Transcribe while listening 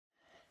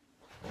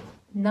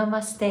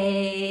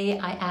Namaste,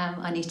 I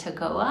am Anita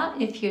Goa.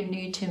 If you're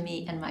new to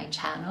me and my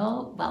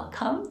channel,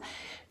 welcome.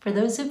 For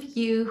those of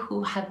you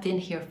who have been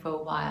here for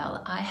a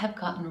while, I have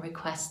gotten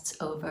requests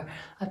over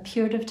a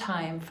period of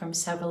time from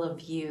several of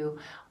you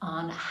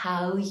on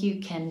how you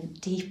can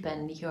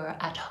deepen your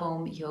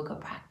at-home yoga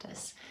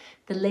practice.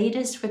 The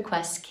latest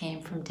request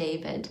came from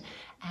David,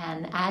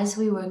 and as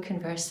we were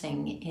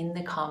conversing in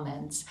the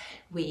comments,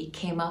 we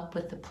came up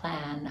with the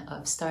plan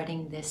of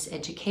starting this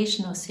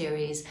educational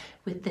series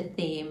with the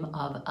theme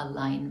of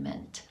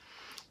alignment.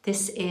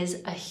 This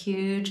is a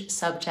huge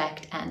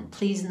subject, and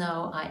please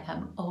know I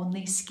am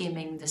only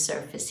skimming the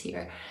surface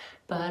here,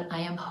 but I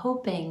am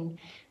hoping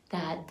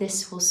that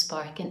this will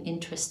spark an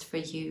interest for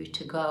you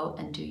to go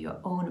and do your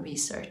own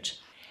research.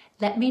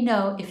 Let me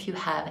know if you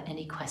have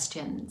any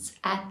questions.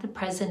 At the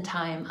present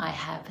time, I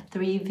have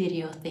 3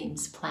 video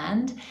themes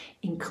planned,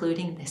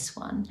 including this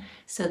one.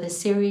 So the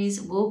series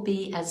will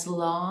be as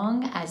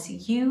long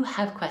as you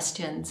have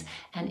questions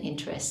and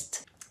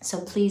interest.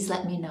 So please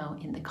let me know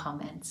in the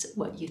comments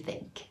what you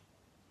think.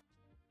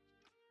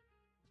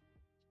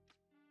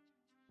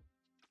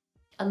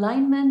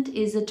 Alignment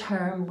is a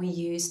term we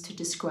use to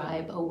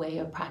describe a way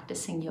of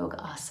practicing yoga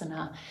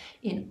asana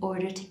in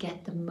order to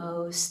get the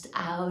most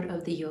out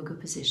of the yoga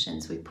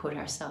positions we put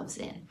ourselves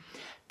in,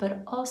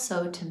 but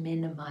also to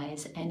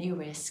minimize any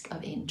risk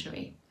of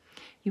injury.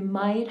 You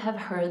might have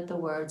heard the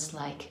words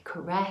like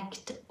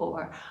correct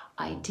or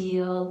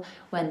ideal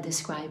when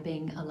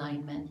describing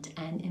alignment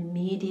and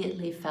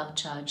immediately felt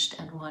judged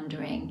and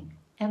wondering,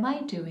 am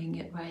I doing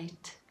it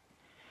right?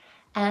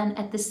 And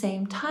at the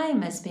same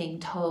time as being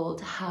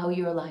told how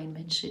your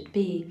alignment should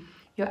be,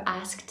 you're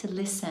asked to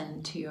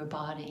listen to your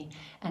body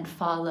and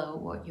follow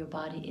what your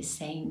body is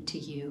saying to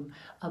you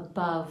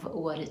above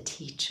what a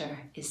teacher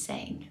is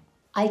saying.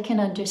 I can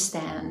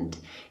understand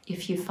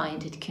if you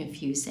find it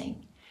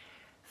confusing.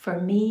 For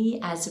me,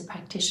 as a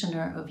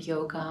practitioner of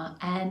yoga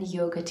and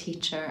yoga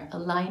teacher,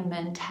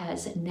 alignment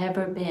has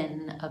never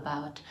been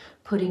about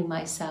putting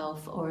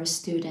myself or a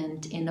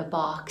student in a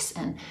box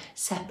and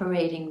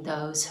separating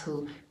those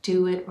who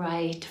do it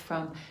right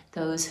from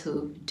those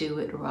who do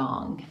it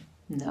wrong.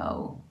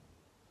 No.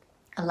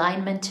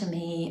 Alignment to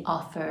me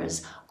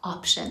offers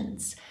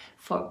options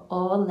for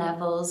all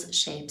levels,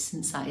 shapes,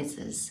 and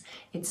sizes.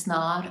 It's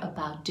not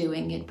about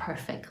doing it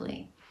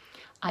perfectly.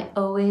 I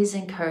always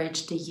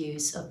encourage the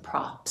use of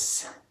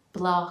props,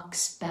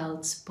 blocks,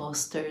 belts,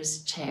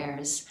 bolsters,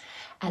 chairs,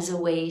 as a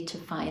way to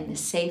find the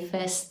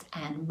safest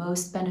and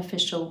most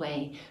beneficial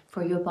way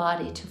for your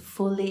body to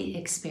fully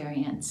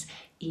experience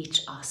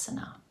each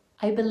asana.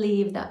 I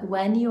believe that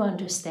when you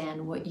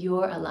understand what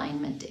your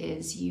alignment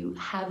is, you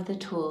have the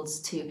tools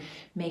to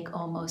make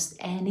almost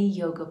any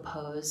yoga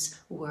pose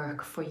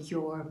work for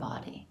your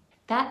body.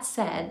 That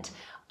said,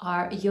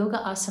 our yoga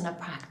asana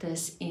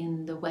practice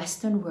in the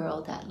Western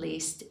world, at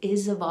least,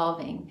 is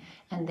evolving,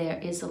 and there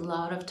is a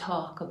lot of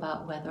talk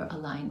about whether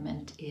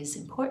alignment is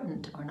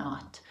important or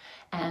not,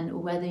 and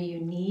whether you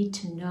need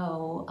to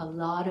know a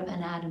lot of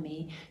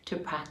anatomy to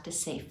practice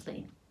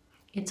safely.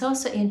 It's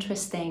also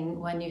interesting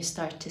when you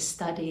start to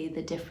study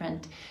the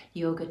different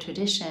yoga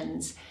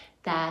traditions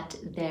that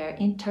their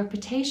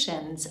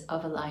interpretations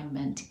of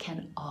alignment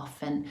can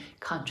often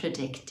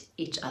contradict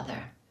each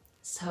other.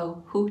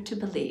 So who to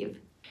believe?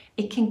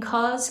 It can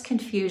cause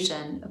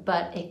confusion,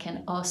 but it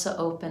can also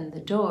open the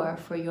door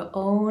for your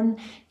own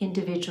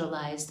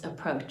individualized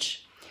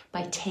approach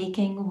by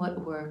taking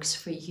what works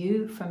for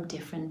you from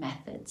different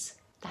methods.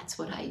 That's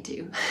what I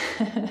do.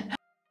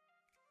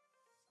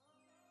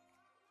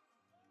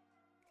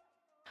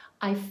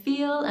 I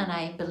feel and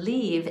I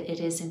believe it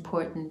is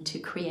important to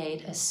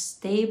create a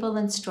stable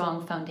and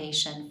strong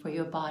foundation for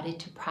your body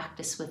to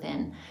practice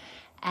within,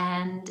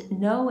 and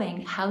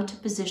knowing how to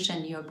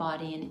position your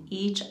body in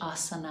each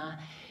asana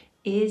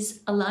is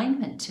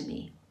alignment to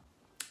me.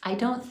 I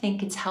don't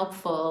think it's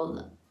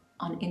helpful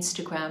on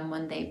Instagram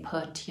when they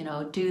put,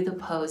 do the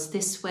pose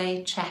this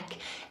way, check,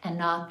 and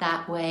not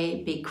that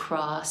way, big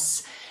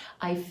cross.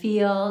 I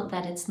feel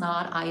that it's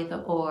not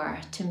either or.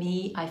 To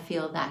me, I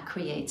feel that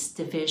creates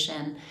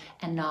division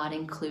and not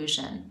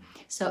inclusion.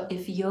 So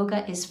if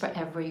yoga is for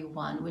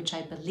everyone, which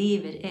I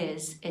believe it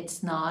is,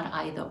 it's not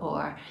either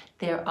or.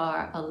 There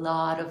are a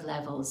lot of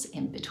levels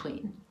in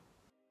between.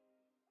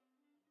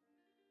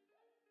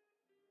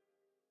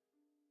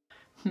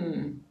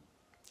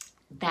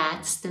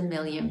 That's the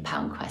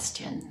million-pound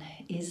question.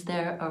 Is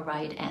there a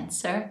right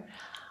answer?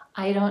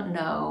 I don't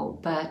know,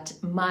 but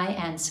my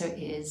answer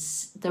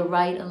is the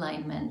right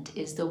alignment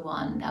is the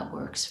one that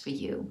works for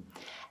you.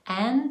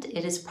 And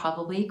it is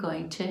probably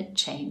going to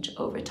change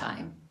over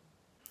time.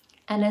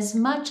 And as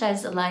much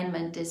as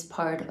alignment is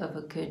part of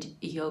a good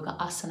yoga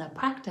asana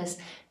practice,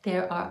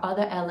 there are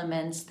other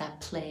elements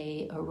that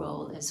play a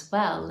role as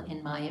well,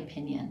 in my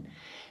opinion.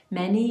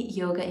 Many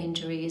yoga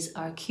injuries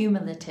are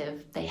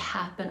cumulative, they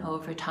happen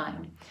over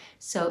time.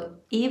 So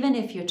even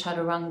if your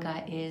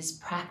chaturanga is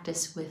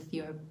practiced with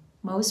your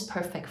most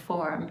perfect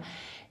form,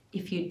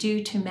 if you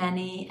do too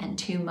many and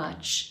too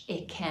much,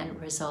 it can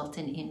result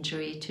in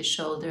injury to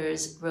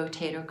shoulders,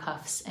 rotator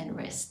cuffs, and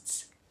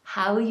wrists.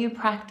 how you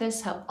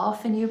practice, how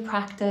often you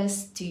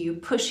practice. Do you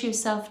push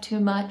yourself too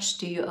much?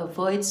 Do you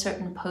avoid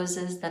certain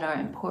poses that are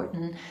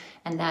important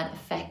and that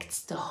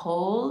affects the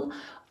whole?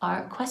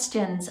 Are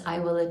questions I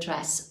will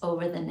address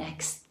over the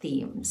next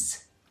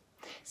themes.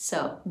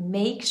 So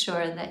make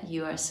sure that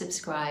you are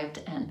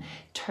subscribed and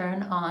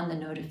turn on the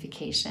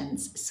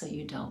notifications so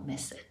you don't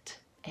miss it.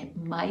 It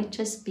might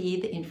just be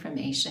the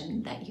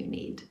information that you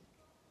need.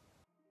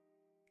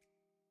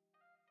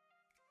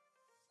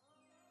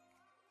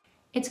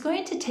 It's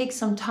going to take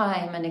some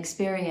time and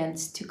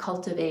experience to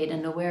cultivate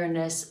an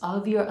awareness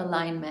of your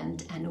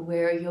alignment and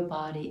where your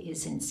body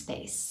is in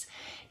space.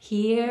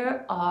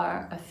 Here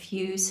are a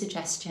few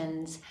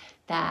suggestions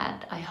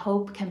that I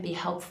hope can be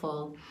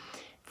helpful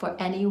for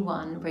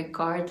anyone,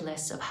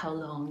 regardless of how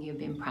long you've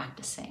been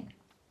practicing.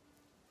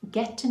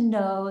 Get to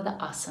know the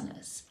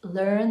asanas,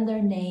 learn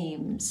their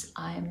names.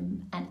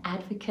 I'm an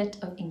advocate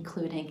of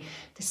including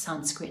the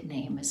Sanskrit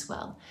name as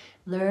well.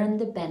 Learn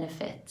the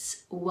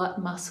benefits, what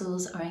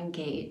muscles are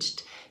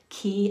engaged,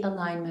 key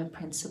alignment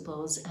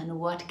principles, and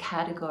what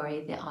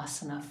category the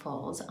asana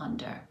falls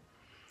under.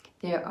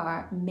 There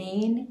are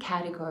main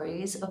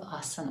categories of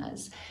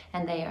asanas,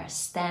 and they are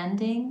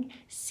standing,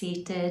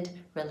 seated,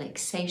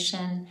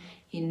 relaxation,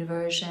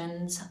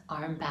 inversions,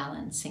 arm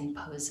balancing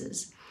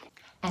poses.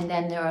 And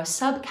then there are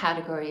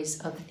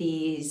subcategories of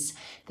these.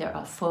 There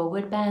are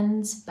forward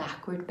bends,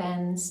 backward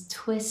bends,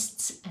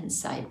 twists, and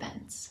side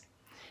bends.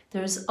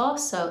 There's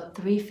also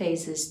 3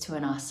 phases to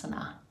an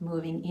asana: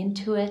 moving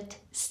into it,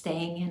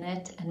 staying in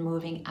it, and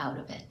moving out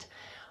of it.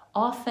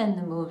 Often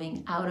the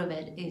moving out of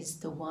it is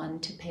the one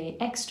to pay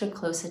extra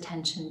close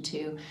attention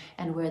to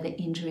and where the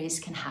injuries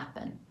can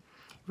happen.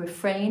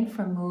 Refrain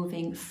from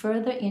moving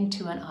further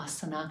into an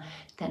asana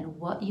than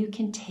what you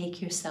can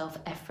take yourself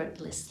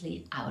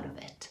effortlessly out of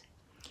it.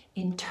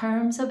 In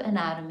terms of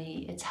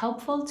anatomy, it's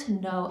helpful to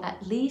know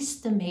at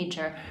least the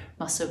major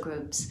muscle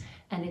groups,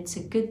 and it's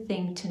a good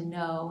thing to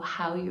know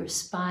how your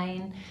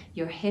spine,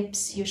 your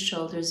hips, your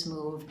shoulders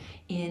move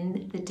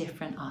in the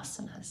different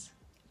asanas.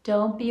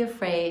 Don't be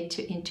afraid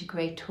to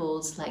integrate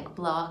tools like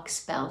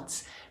blocks,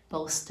 belts,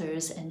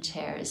 bolsters, and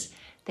chairs.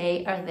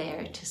 They are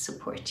there to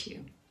support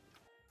you.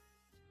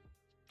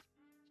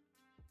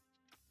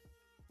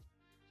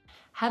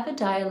 Have a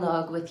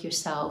dialogue with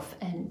yourself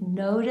and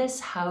notice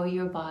how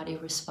your body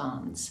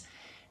responds.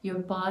 Your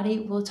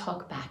body will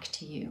talk back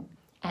to you,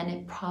 and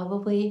it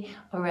probably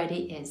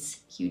already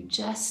is. You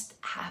just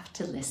have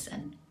to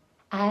listen.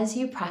 As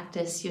you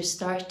practice, you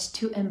start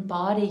to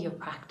embody your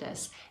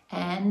practice,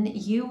 and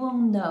you will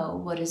know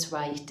what is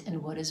right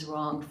and what is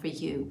wrong for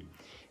you.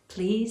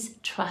 Please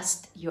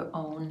trust your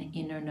own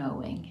inner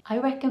knowing. I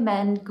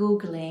recommend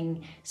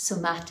Googling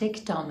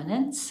somatic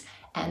dominance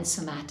and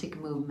somatic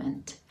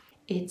movement.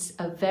 It's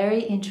a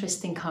very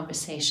interesting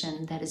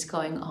conversation that is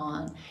going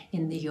on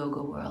in the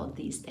yoga world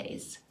these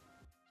days.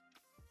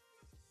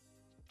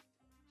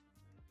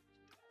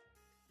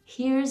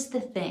 Here's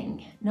the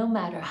thing, no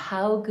matter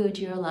how good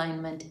your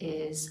alignment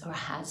is or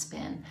has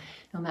been,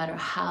 no matter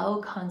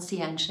how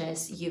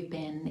conscientious you've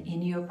been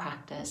in your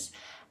practice,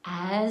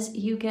 as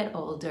you get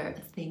older,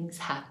 things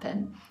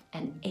happen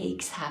and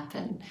aches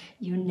happen.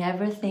 You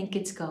never think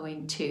it's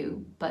going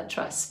to, but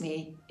trust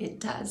me, it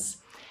does.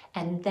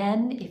 And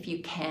then if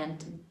you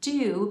can't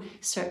do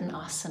certain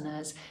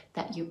asanas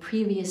that you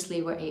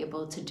previously were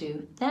able to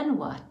do, then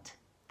what?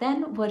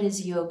 Then what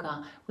is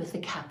yoga with a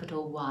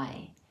capital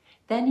Y?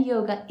 Then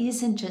yoga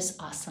isn't just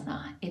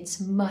asana,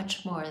 it's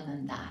much more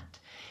than that.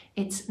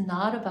 It's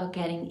not about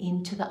getting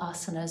into the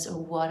asanas or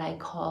what I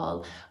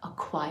call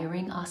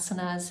acquiring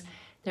asanas.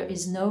 There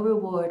is no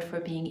reward for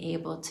being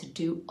able to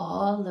do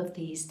all of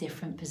these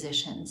different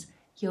positions.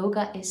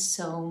 Yoga is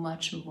so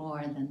much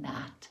more than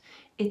that.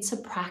 It's a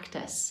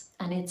practice,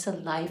 and it's a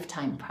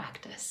lifetime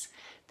practice.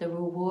 The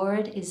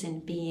reward is in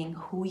being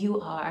who you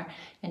are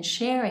and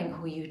sharing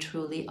who you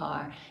truly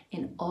are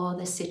in all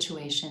the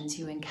situations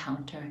you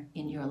encounter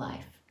in your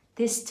life.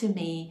 This, to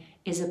me,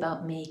 is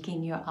about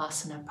making your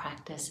asana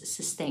practice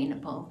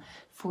sustainable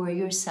for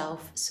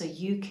yourself so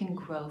you can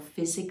grow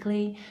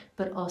physically,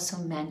 but also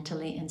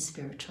mentally and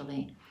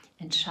spiritually,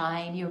 and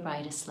shine your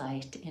brightest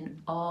light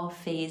in all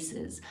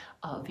phases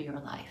of your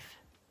life.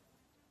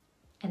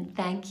 And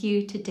thank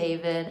you to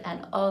David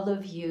and all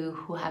of you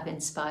who have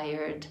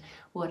inspired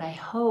what I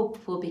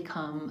hope will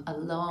become a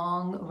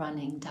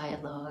long-running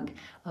dialogue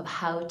of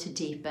how to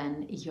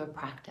deepen your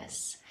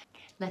practice.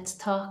 Let's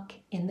talk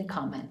in the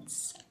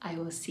comments. I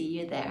will see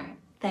you there.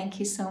 Thank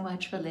you so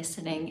much for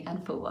listening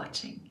and for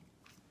watching.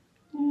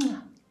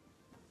 Mwah.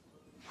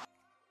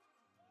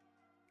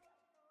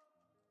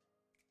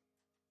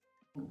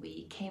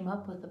 We came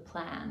up with a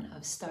plan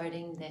of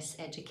starting this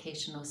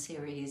educational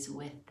series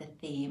with the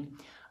theme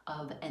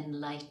of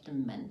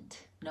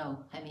enlightenment.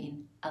 No, I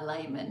mean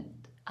alignment.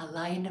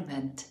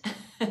 Alignment.